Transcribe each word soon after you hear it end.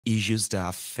issues that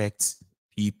affect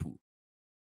people.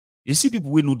 You see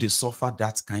people who know they suffer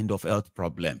that kind of health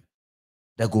problem,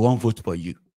 they go on vote for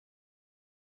you.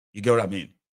 You get what I mean?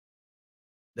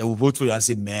 They will vote for you and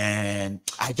say, man,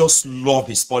 I just love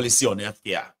his policy on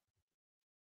healthcare.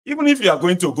 Even if you are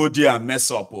going to go there and mess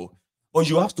up, but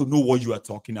you have to know what you are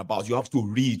talking about. You have to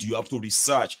read, you have to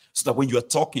research, so that when you are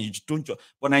talking, you don't.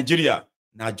 But Nigeria,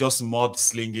 now just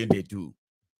mudslinging they do.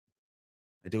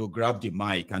 They will grab the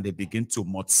mic and they begin to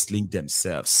mudsling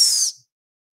themselves.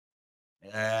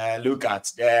 Look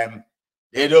at them.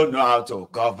 They don't know how to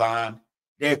govern.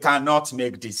 They cannot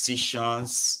make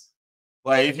decisions.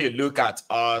 But if you look at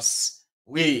us,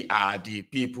 we are the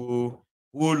people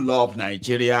who love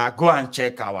Nigeria. Go and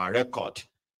check our record.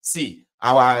 See,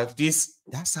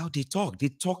 that's how they talk. They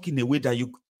talk in a way that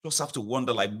you just have to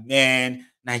wonder, like, man,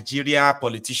 Nigeria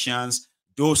politicians,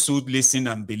 those who listen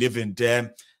and believe in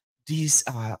them, these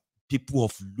are people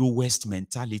of lowest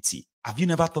mentality. Have you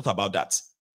never thought about that?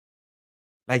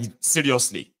 Like,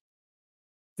 seriously.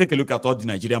 Take a look at all the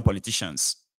Nigerian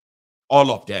politicians,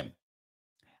 all of them,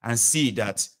 and see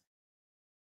that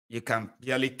you can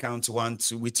barely count 1,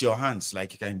 2 with your hands.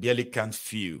 Like, you can barely count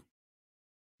few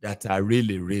that are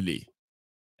really, really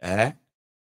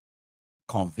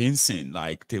convincing.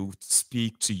 Like, they would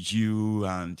speak to you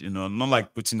and, not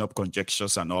like putting up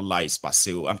conjectures and all lies per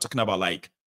se. I'm talking about, like,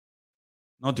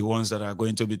 not the ones that are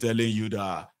going to be telling you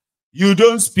that you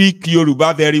don't speak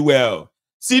Yoruba very well.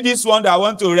 See this one that I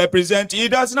want to represent, he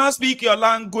does not speak your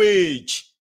language.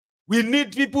 We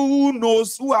need people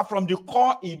who are from the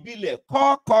core Ibile,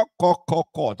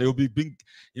 core. They will be big,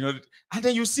 and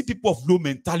then you see people of low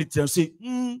mentality and say,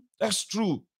 that's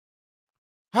true.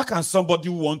 How can somebody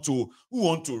who want to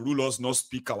rule us not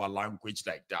speak our language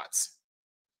like that?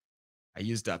 I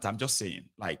use that. I'm just saying,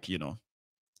 like,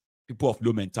 people of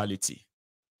low mentality.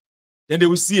 Then they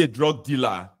will see a drug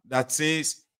dealer that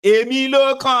says,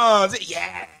 Emilio comes.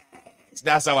 Yes,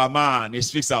 that's our man. He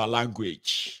speaks our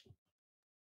language.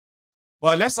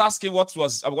 Well, let's ask him what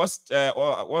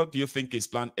do you think his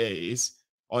plan is,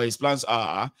 or his plans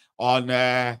are on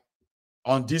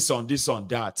this, on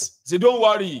that. Say, don't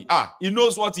worry. He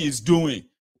knows what he is doing.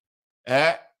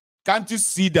 Can't you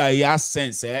see that he has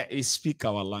sense? He speaks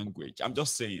our language. I'm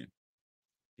just saying.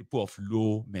 People of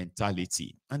low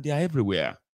mentality. And they are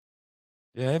everywhere.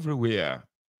 They're everywhere.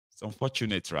 It's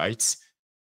unfortunate, right?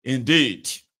 Indeed.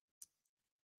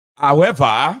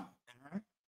 However,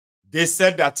 they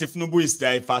said that Tinubu is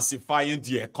diversifying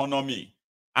the economy.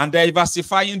 And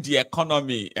diversifying the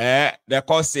economy, they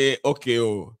can say,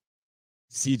 okay,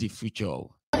 see the future.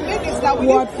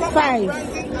 What size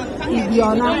is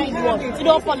your name? You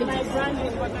don't follow my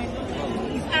branding, but my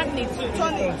name is Agnes.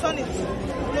 Turn it.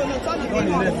 No, turn it.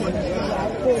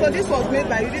 So this was made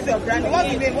by you. This is your brand. What's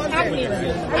the name?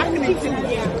 Agnes.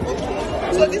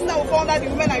 So this now we found out the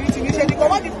Women and Youth Initiative. Because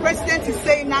what the president is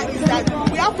saying now is that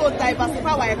we have to diversify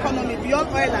our economy beyond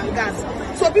oil and gas.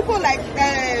 So people like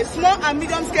small and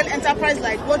medium scale enterprise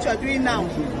like what you are doing now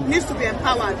needs to be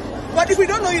empowered. But if we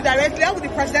don't know you directly, how will the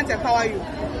president empower you?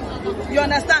 You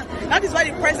understand? That is why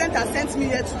the president has sent me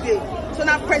here today. So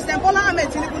now President Bola Ahmed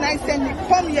Tinubu now sent me,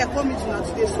 come here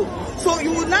today. So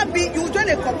you will join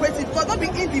a cooperative, because not be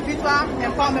individual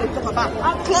empowerment we talk about,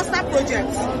 cluster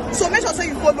projects. So make sure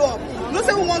you follow up. No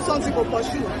say we want something to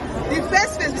pursue. The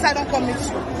first phase beside don't come meet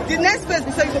you. The next phase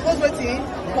beside you supposed waiting,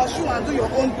 pursue and do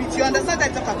your own bit. You understand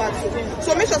that I talk about you.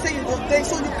 So make sure you go there.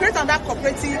 So you create that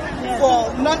cooperative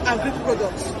for non-agri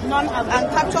products. And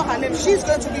capture her name. She's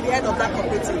going to be the head of that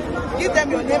cooperative. Give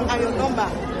them your name and your number.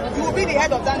 You will be the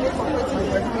head of that new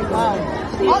cooperative. Wow.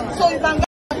 So you can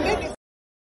maybe.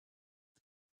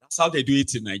 That's how they do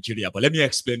it in Nigeria. But let me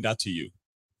explain that to you.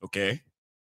 Okay?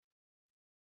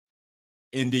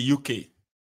 In the UK,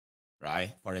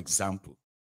 right? For example,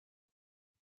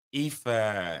 if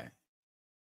I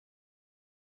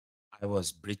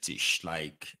was British,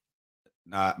 like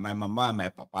my mama and my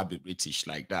papa be British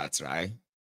like that, right?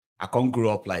 I can't grow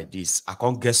up like this. I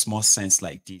can't get small sense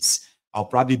like this. I'll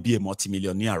probably be a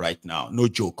multimillionaire right now. No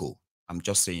joke. I'm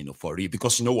just saying, for real.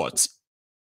 Because you know what?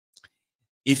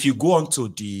 If you go onto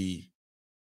the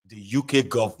UK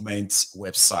government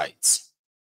website,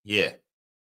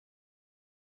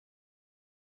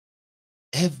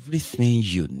 everything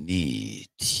you need,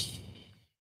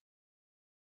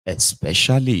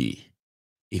 especially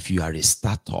if you are a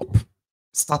startup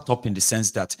in the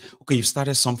sense that, okay, you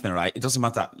started something, right? It doesn't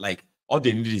matter. Like, all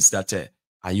they need is that,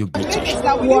 are you British?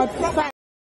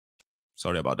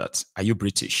 Sorry about that. Are you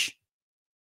British?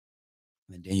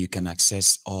 And then you can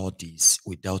access all these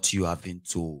without you having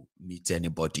to meet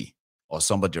anybody or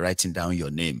somebody writing down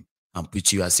your name and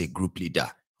put you as a group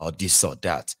leader or this or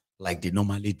that, like they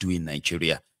normally do in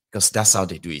Nigeria, because that's how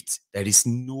they do it. There is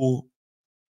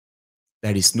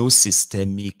no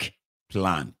systemic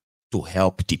plan to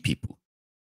help the people.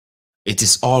 It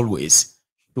is always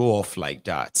show off like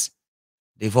that.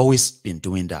 They've always been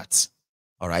doing that.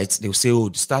 All right. They'll say,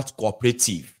 oh, start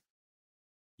cooperative.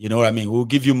 You know what I mean? We'll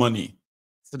give you money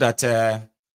so that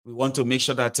we want to make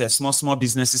sure that small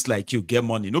businesses like you get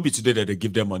money. Nobody today that they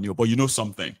give them money, but you know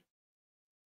something.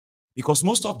 Because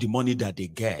most of the money that they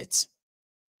get,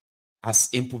 as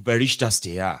impoverished as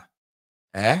they are,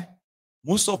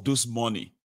 most of those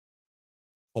money,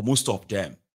 or most of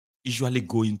them, usually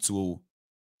go into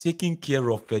taking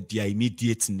care of their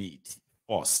immediate need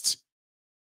first.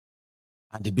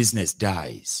 And the business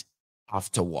dies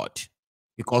afterward.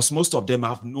 Because most of them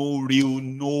have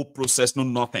no process, no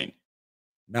nothing.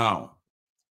 Now,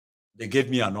 they gave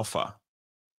me an offer,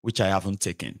 which I haven't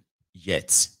taken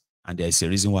yet. And there's a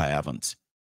reason why I haven't.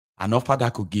 An offer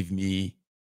that could give me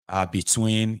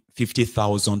between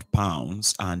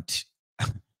 £50,000 and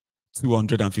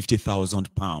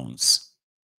 £250,000.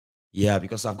 Yeah,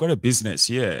 because I've got a business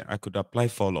here. I could apply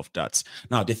for all of that.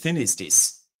 Now, the thing is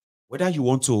this. Whether you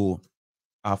want to,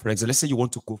 for example, let's say you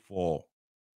want to go for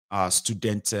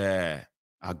student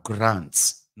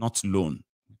grants, not loan.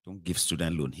 Don't give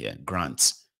student loan here,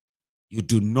 grants. You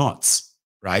do not,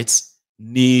 right,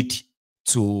 need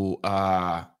to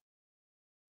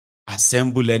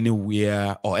assemble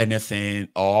anywhere or anything,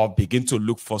 or begin to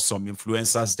look for some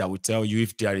influencers that will tell you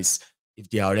if they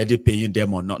are already paying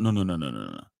them or not.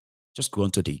 No. Just go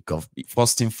on to the government.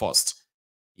 First thing first,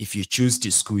 if you choose the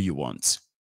school you want,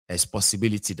 there's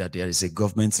possibility that there is a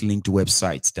government-linked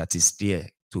website that is there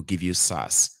to give you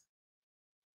SARS.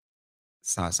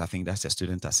 SARS, I think that's a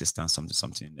student assistance,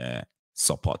 something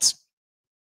support.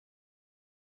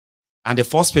 And the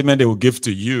first payment they will give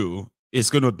to you is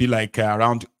going to be like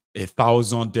around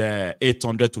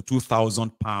 1,800 to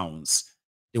 2,000 pounds.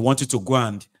 They want you to go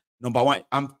and, number one,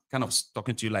 I'm kind of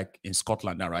talking to you like in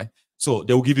Scotland now, right? So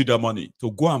they will give you the money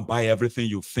to go and buy everything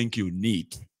you think you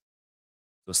need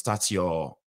to start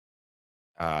your,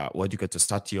 to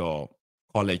start your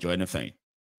college or anything.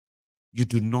 You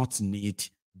do not need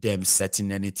them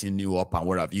setting anything new up and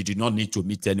whatever. You do not need to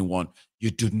meet anyone. You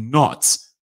do not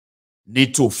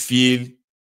need to feel,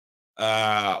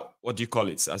 what do you call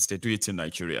it? As they do it in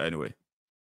Nigeria anyway.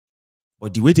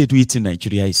 But the way they do it in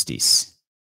Nigeria is this.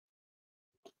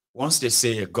 Once they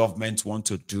say a government want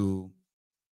to do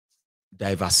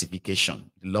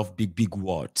diversification, they love big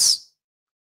words.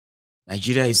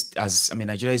 Nigeria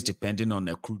is depending on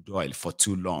a crude oil for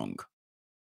too long.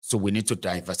 So we need to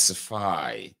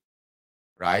diversify,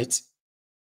 right?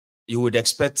 You would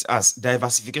expect as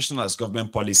diversification as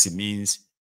government policy means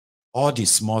all the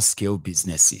small scale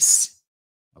businesses,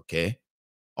 okay?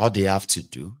 All they have to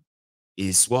do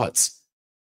is what?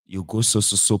 You go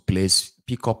so place,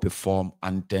 pick up a form,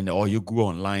 and then, or you go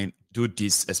online, do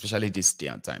this, especially this day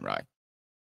and time, right?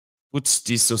 Put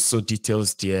this so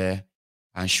details there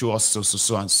and show us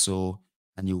so and so,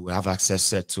 and you will have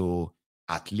access to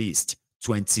at least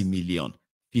 20 million,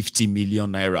 50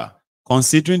 million naira.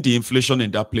 Considering the inflation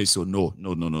in that place, so no.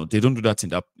 They don't do that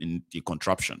in the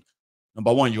contraption.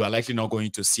 Number one, you are likely not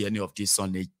going to see any of this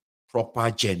on a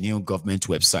proper, genuine government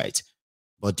website.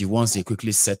 But the ones they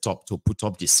quickly set up to put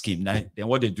up the scheme, now, then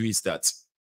what they do is that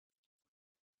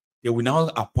they will now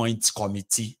appoint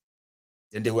committee,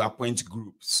 then they will appoint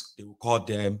groups. They will call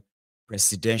them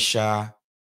presidential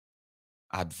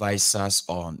advisors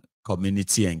on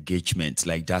community engagement,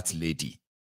 like that lady.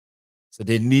 So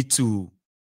they need to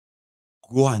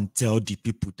go and tell the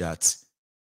people that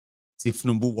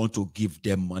Tifnumbu want to give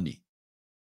them money.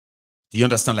 Do you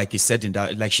understand? Like she said in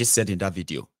that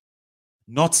video.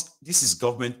 Not, this is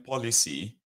government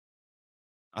policy.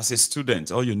 As a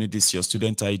student, all you need is your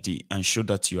student ID and show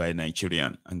that you are a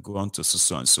Nigerian, and go on to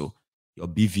so and so, your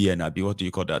BVN, what do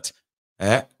you call that?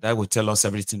 That will tell us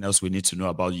everything else we need to know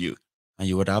about you. And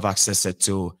you would have access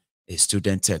to a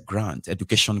student grant,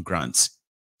 education grants,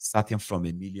 starting from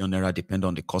 £1 million, depending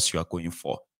on the course you are going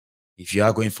for. If you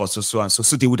are going for so and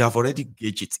so, they would have already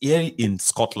gauged it. Here in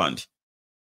Scotland,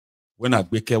 when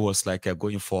Agbeke was like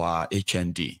going for our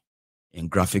HND in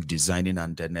graphic designing,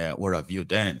 and then what have you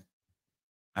then?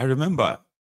 I remember,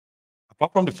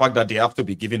 apart from the fact that they have to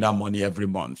be giving that money every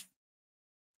month,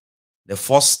 the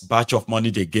first batch of money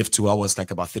they gave to her was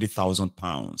like about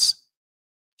 £3,000.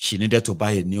 She needed to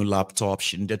buy a new laptop.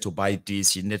 She needed to buy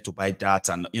this. She needed to buy that.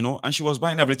 And, and she was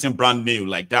buying everything brand new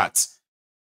like that.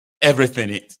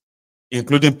 Everything,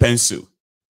 including pencil.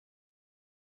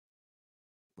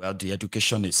 Well, the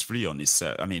education is free on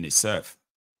itself. Itself.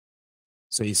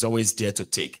 So it's always there to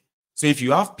take. So if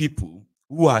you have people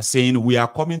who are saying we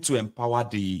are coming to empower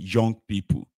the young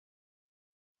people,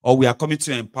 or we are coming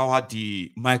to empower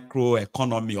the micro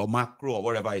economy or macro or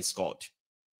whatever it's called,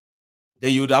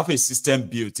 then you would have a system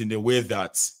built in the way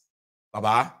that,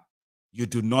 Baba, you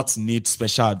do not need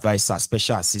special advisor,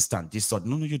 special assistant, this sort.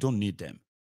 No, you don't need them.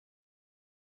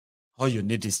 All you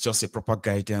need is just a proper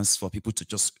guidance for people to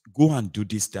just go and do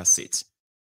this, that's it.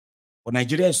 But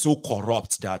Nigeria is so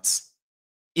corrupt that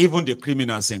even the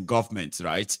criminals in government,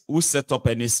 right, who set up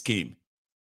any scheme,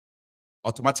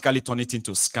 automatically turn it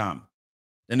into scam.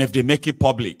 Then if they make it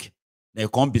public, they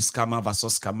can't be scammer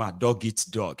versus scammer, dog eats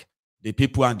dog. The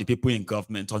people and the people in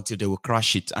government until they will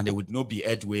crash it and there would not be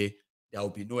headway. There will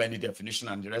be no any definition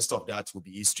and the rest of that will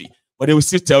be history. But they will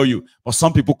still tell you, but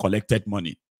some people collected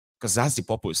money because that's the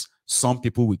purpose. Some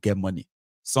people will get money.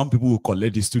 Some people will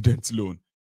collect the student loan.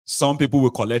 Some people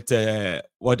will collect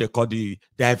what they call the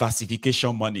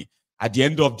diversification money. At the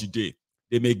end of the day,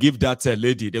 they may give that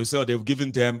lady, they will say, they've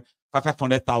given them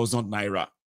 500,000 naira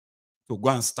to go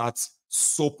and start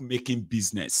soap making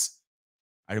business.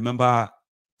 I remember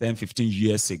 10, 15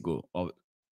 years ago, or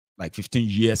like 15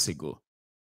 years ago,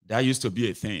 that used to be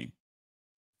a thing.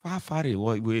 Far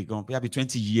away, going maybe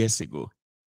 20 years ago.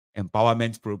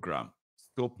 Empowerment program,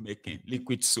 soap making,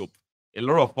 liquid soap. A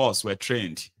lot of us were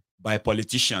trained by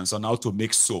politicians on how to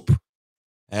make soap.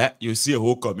 You see a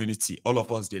whole community, all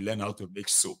of us, they learn how to make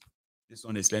soap. This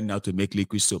one is learning how to make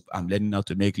liquid soap. I'm learning how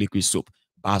to make liquid soap,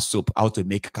 bar soap, how to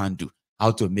make candle,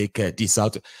 how to make this,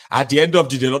 at the end of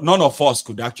the day, none of us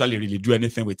could actually really do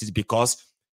anything with it because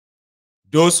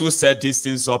those who set these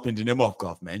things up in the name of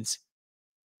government,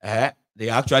 they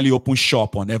actually open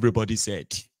shop on everybody's head.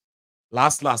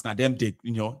 Last, now them,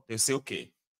 they say, okay,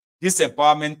 this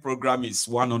empowerment program is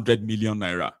 100 million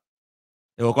naira.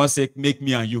 They were going to say, make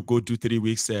me and you go do 3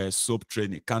 weeks soap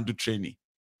training, candle training,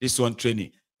 this one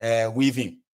training,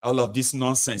 weaving, all of this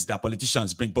nonsense that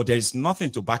politicians bring, but there is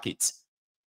nothing to back it.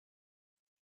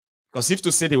 Because if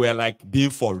to say they were like being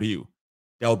for real,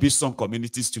 there will be some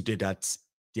communities today that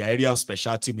the area of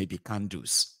specialty may be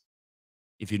candles.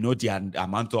 If you know the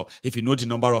amount of, if you know the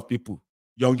number of people,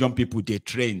 young people, they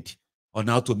trained on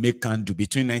how to make candle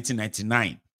between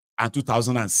 1999 and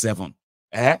 2007.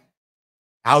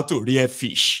 How to rear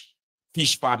fish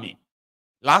farming.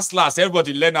 Last,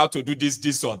 everybody learn how to do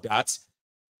this or that.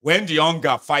 When the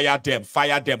hunger fire them,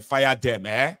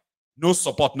 no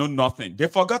support, no nothing. They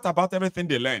forgot about everything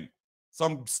they learned.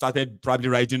 Some started probably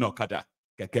riding Okada,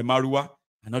 Keke Marua,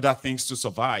 and other things to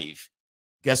survive.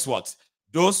 Guess what?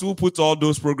 Those who put all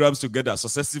those programs together,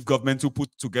 successive governments who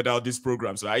put together all these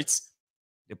programs, right?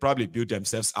 They probably built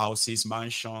themselves houses,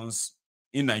 mansions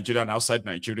in Nigeria and outside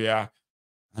Nigeria,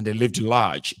 and they lived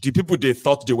large. The people they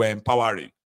thought they were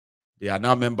empowering, they are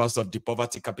now members of the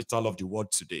poverty capital of the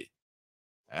world today.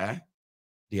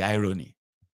 The irony.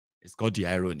 It's called the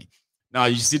irony. Now,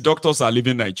 you see, doctors are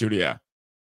leaving Nigeria.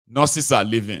 Nurses are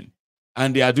leaving.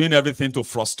 And they are doing everything to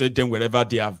frustrate them wherever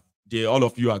all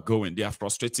of you are going. They are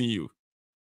frustrating you.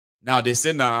 Now, they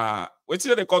say, what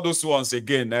do they call those ones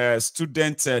again?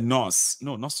 Student nurse.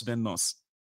 No, not student nurse.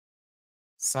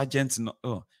 Sergeant.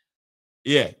 Oh,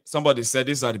 yeah. Somebody said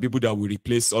these are the people that will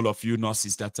replace all of you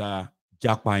nurses that are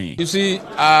Japa. You see,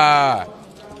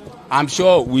 I'm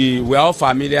sure we're all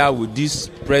familiar with this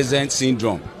present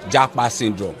syndrome, Japa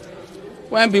syndrome.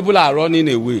 When people are running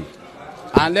away,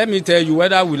 and let me tell you,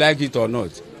 whether we like it or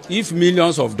not, if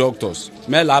millions of doctors,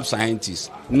 male lab scientists,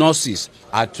 nurses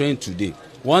are trained today,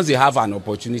 once they have an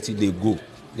opportunity, they go.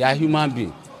 They are human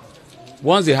beings.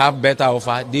 Once they have better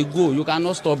offer, they go. You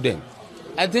cannot stop them.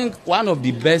 I think one of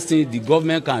the best things the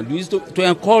government can do is to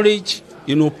encourage,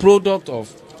 product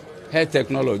of health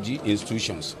technology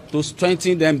institutions, to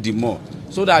strengthen them the more,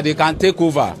 so that they can take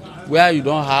over where you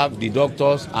don't have the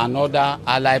doctors and other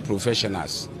allied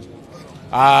professionals.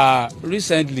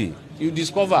 Recently, you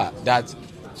discover that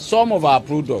some of our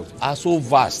products are so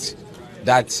vast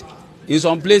that in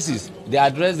some places they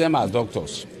address them as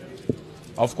doctors.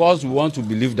 Of course, we want to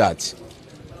believe that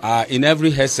in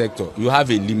every health sector you have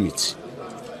a limit.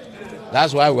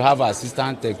 That's why we have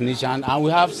assistant technicians and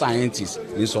we have scientists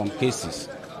in some cases.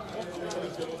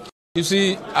 You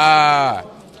see,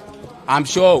 I'm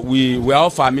sure we're all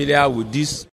familiar with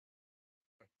this.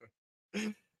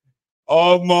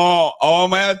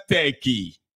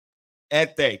 Techie.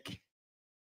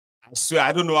 I swear,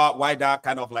 I don't know why that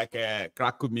kind of like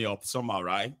cracked me up somehow,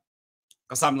 right?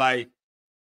 Because I'm like,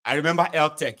 I remember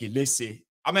LTech, let's say.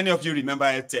 How many of you remember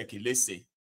LTech, let's say?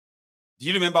 Do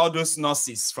you remember all those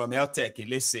nurses from LTech,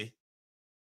 let's say?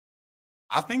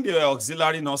 I think they were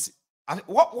auxiliary nurses.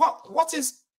 What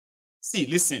is... See,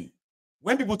 listen.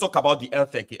 when people talk about the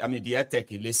health tech, the health tech,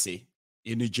 let's say,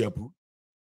 in Ijebu,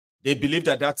 they believe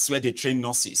that that's where they train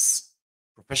nurses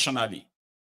professionally.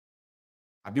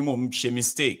 I've been a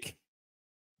mistake,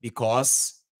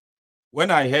 because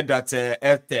when I heard that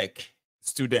health tech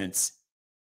students,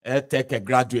 health tech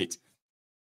graduate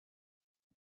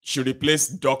should replace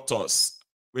doctors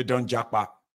with don Japa,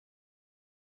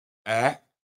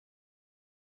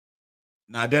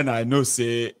 now then I know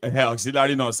say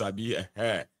auxiliary nurse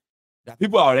that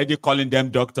people are already calling them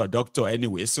doctor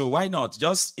anyway. So why not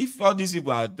just, if all these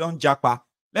people are don Japa,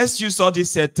 let's use all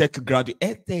these tech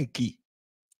graduate, tech,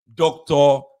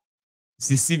 Dr.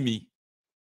 Sisimi.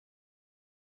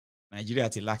 Nigeria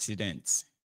till accidents.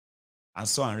 And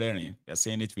so I'm raring. They're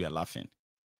saying it, we are laughing.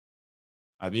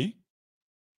 Abi?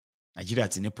 Nigeria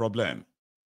has no problem.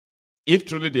 If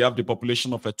truly they have the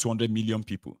population of 200 million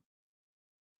people,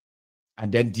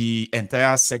 and then the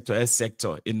entire health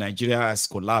sector in Nigeria has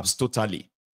collapsed totally,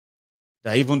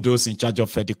 that even those in charge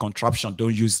of the contraption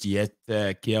don't use the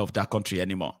health care of that country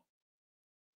anymore.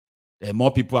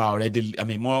 More people are already,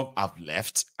 more have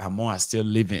left and more are still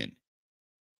living.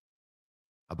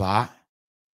 About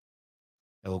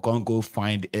we can't go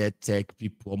find air tech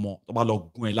people more.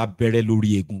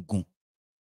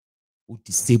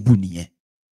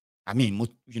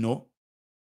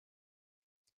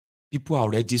 People are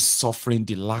already suffering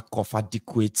the lack of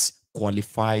adequate,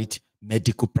 qualified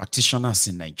medical practitioners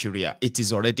in Nigeria. It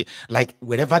is already, like,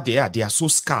 wherever they are so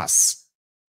scarce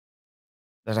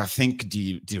that I think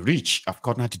the rich have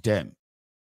cornered them.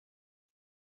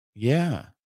 Yeah.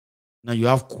 Now you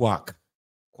have quack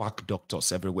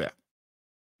doctors everywhere.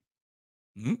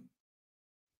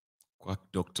 Quack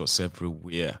doctors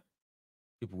everywhere.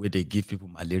 People where they give people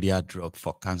malaria drug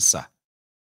for cancer.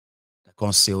 They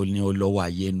can't say only lower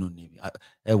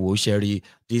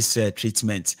this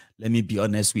treatment. Let me be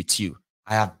honest with you.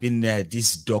 I have been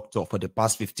this doctor for the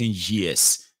past 15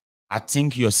 years. I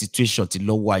think your situation to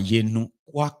lower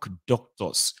quack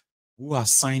doctors who are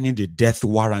signing the death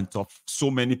warrant of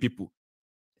so many people.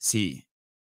 See,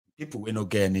 people will not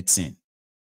get anything.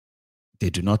 They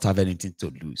do not have anything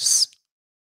to lose.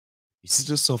 You see,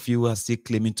 those of you who are still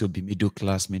claiming to be middle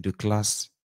class,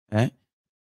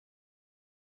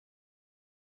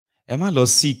 Am I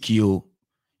lost sick you?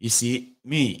 You see,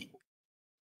 me,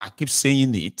 I keep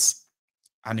saying it,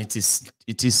 and it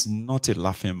is not a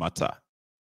laughing matter.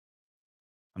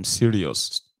 I'm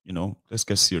serious, let's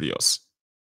get serious.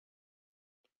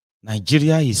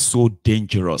 Nigeria is so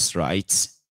dangerous, right?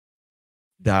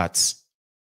 That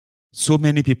so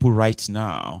many people right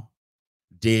now,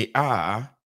 they are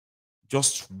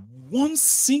just one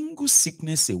single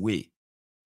sickness away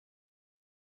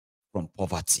from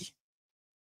poverty.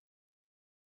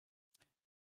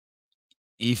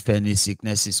 If any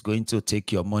sickness is going to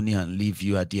take your money and leave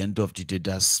you at the end of the day,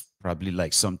 that's probably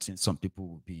like something some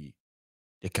people they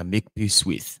can make peace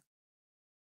with.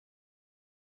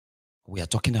 We are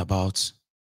talking about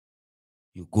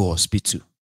you go hospital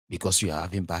because you are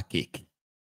having backache.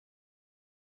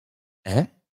 And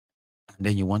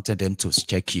then you wanted them to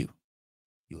check you.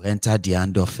 You enter the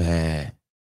hand of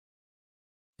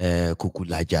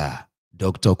Kukulaja,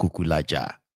 Dr.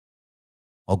 Kukulaja.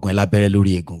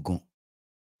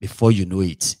 Before you know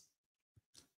it,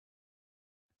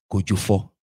 Kojufo,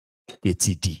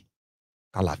 KTD,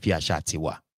 Kalafia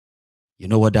Shatiwa. You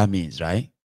know what that means, right?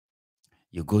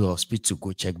 You go to the hospital,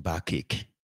 go check backache,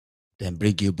 then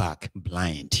bring you back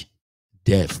blind,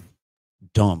 deaf,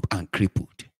 dumb, and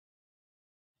crippled.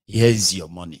 Here's your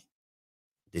money.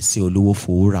 They say, Oluwo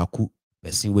Fowuraku,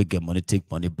 person will get money, take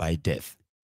money, buy death.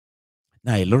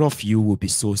 Now, a lot of you will be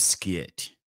so scared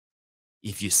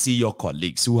if you see your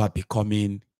colleagues who are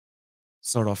becoming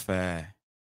sort of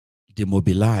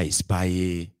demobilized by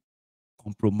a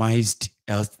compromised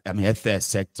health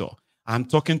sector. I'm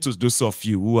talking to those of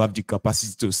you who have the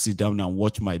capacity to sit down and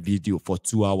watch my video for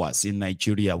 2 hours in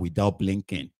Nigeria without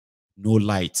blinking, no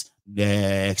light,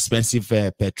 expensive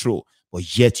petrol,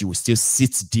 but yet you will still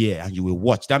sit there and you will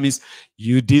watch. That means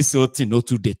you did something not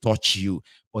to they touch you.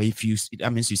 But if you,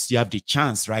 that means you still have the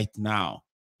chance right now.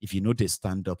 If you know they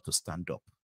stand up to stand up.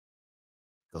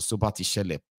 Because so bad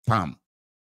shele pam.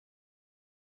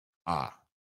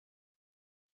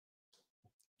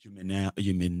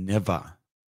 You may never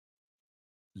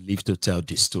live to tell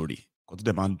this story. Because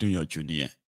the man doing your junior.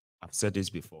 I've said this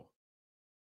before.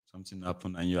 Something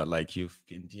happened and you are like, you've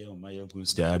been there on my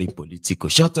political.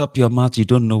 Shut up your mouth. You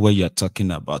don't know what you're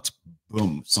talking about.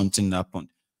 Boom. Something happened.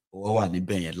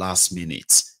 Last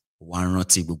minute. One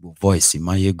voice in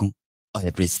Mayegun.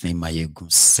 Everything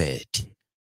Mayegun said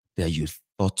that you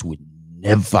thought would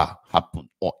never happen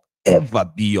or ever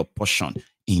be your portion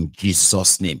in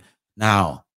Jesus' name.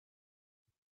 Now,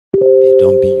 it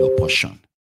don't be your portion.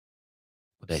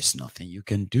 But there's nothing you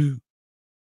can do.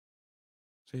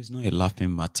 So it's not a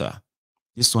laughing matter.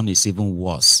 This one is even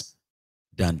worse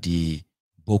than the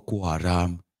Boko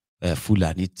Haram,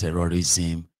 Fulani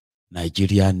terrorism,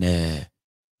 Nigerian,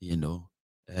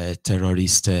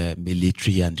 terrorist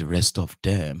military and the rest of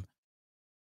them.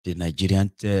 The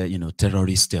Nigerian,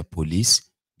 terrorist police.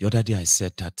 The other day I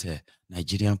said that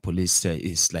Nigerian police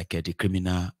is like the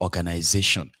criminal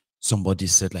organization. Somebody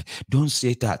said, like, don't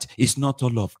say that. It's not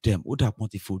all of them.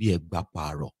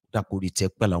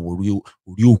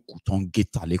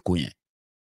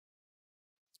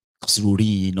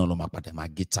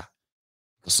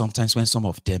 Sometimes when some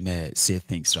of them say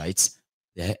things, right?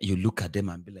 You look at them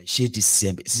and be like, is this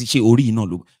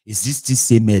the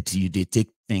same they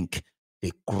think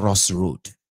a crossroad?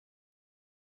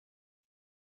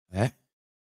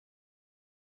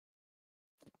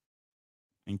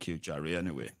 Thank you, Jerry.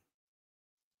 Anyway.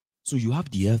 So you have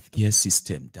the healthcare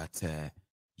system that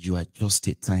you are just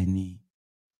a tiny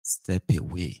step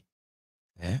away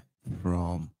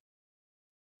from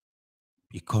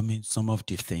becoming some of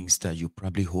the things that you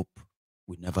probably hope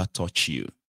will never touch you.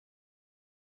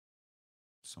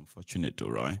 It's unfortunate though,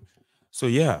 right? So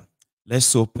yeah,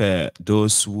 let's hope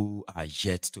those who are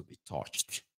yet to be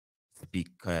touched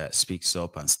speaks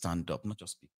up and stand up. Not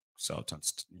just speaks out and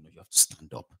you have to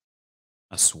stand up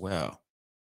as well.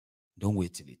 Don't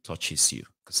wait till it touches you,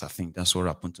 because I think that's what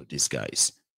happened to these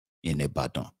guys in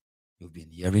Ibadan. You've been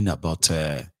hearing about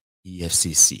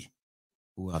EFCC,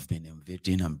 who have been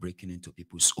invading and breaking into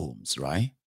people's homes,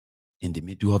 right? In the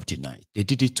middle of the night. They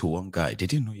did it to one guy. They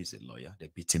didn't know he's a lawyer. They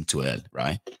beat him to hell,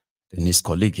 right? Then his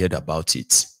colleague heard about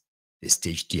it. They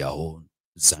staged their own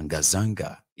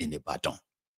zanga in Ibadan.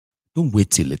 Don't wait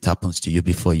till it happens to you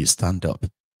before you stand up.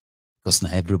 Because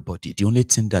now everybody, the only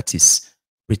thing that is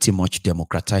pretty much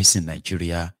democratized in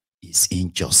Nigeria is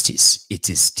injustice. It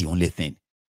is the only thing.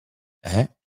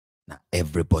 Now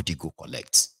everybody go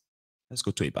collect. Let's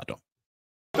go to Ibadan.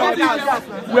 We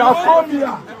are from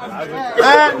here.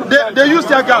 They use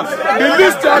their gas. They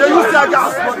use their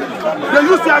gas. They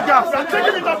use their gas.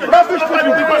 Rubbish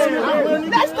people.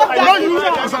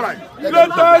 It's all right.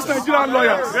 Latest Nigerian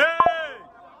lawyers.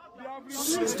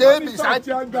 Stay beside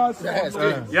EFCC,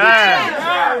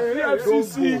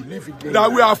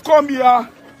 that we have come here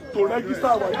to register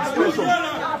our registration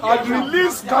and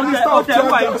release canister of tear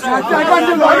gas.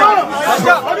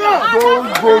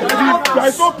 There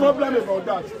is no problem about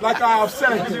that. Like I have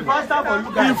said, the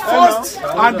first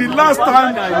and the last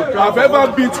time I've ever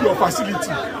been to your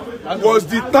facility was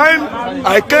the time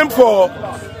I came for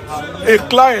a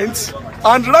client,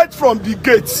 and right from the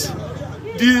gates,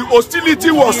 the hostility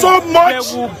was so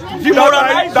much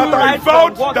that I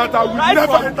vowed that I will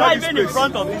never enter this place.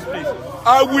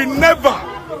 I will never,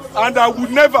 and I will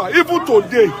never, even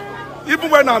today, even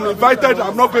when I'm invited,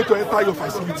 I'm not going to enter your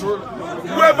facility.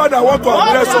 Whoever that want to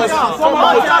address us, come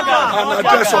out and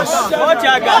address us. Not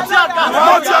tear gas.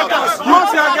 We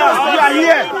are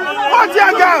here. Not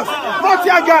tear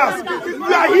gas.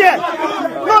 We are here.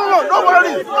 No, don't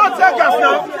worry. Not tear gas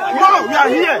now. No, we are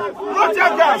here. Not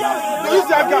tear gas. Use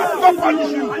tear gas. Don't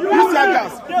punish you. Use tear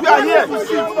gas. We are here.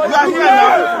 We are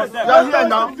here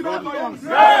now.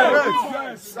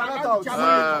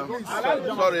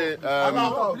 sorry,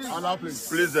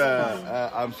 please,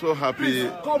 I'm so happy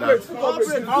that...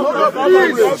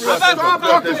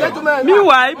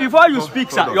 Meanwhile, before you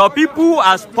speak, sir, your people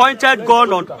has pointed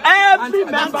gun on every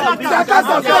member of this. Let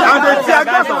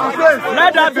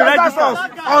that be registered.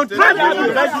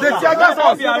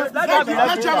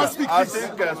 I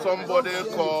think somebody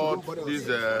called this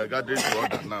gathering to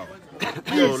order now.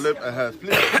 So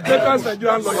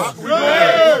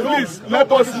please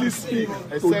let us speak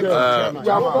to them. We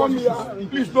are from here.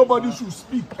 Please, nobody should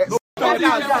speak.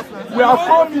 We are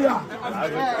from here.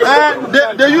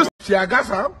 They use tear gas.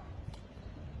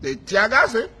 They tear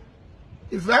gas.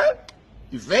 He fell.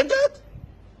 He fainted.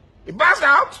 He passed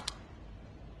out.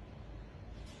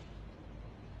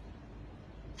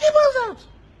 He passed out.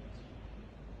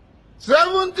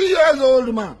 70 years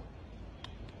old man.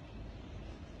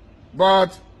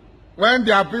 But when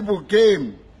their people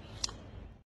came,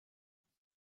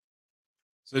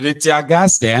 so they tear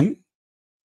gas them.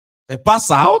 They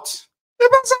pass out.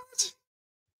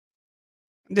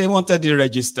 They wanted it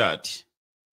registered.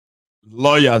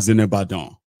 Lawyers in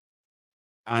Ibadan.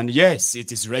 And yes,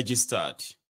 it is registered.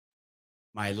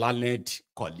 My learned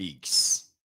colleagues.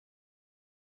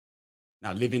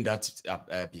 Now, leaving that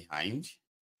behind.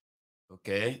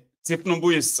 Okay.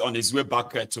 Tipnumbu is on his way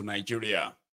back to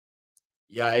Nigeria.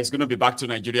 Yeah, he's going to be back to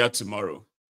Nigeria tomorrow.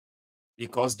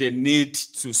 because they need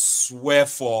to swear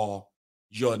for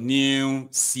your new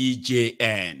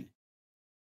CJN.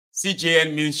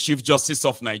 CJN means Chief Justice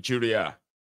of Nigeria.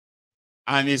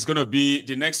 And it's going to be,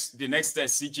 the next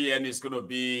CJN is going to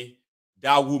be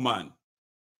that woman,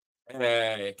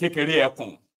 Kekere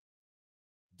Ekun,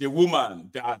 the woman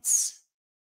that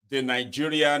the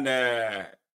Nigerian,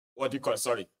 what do you call it?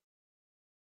 Sorry.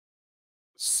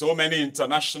 So many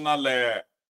international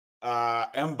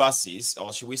embassies,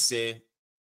 or should we say,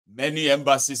 many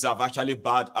embassies have actually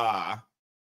barred her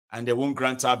and they won't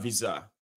grant her visa.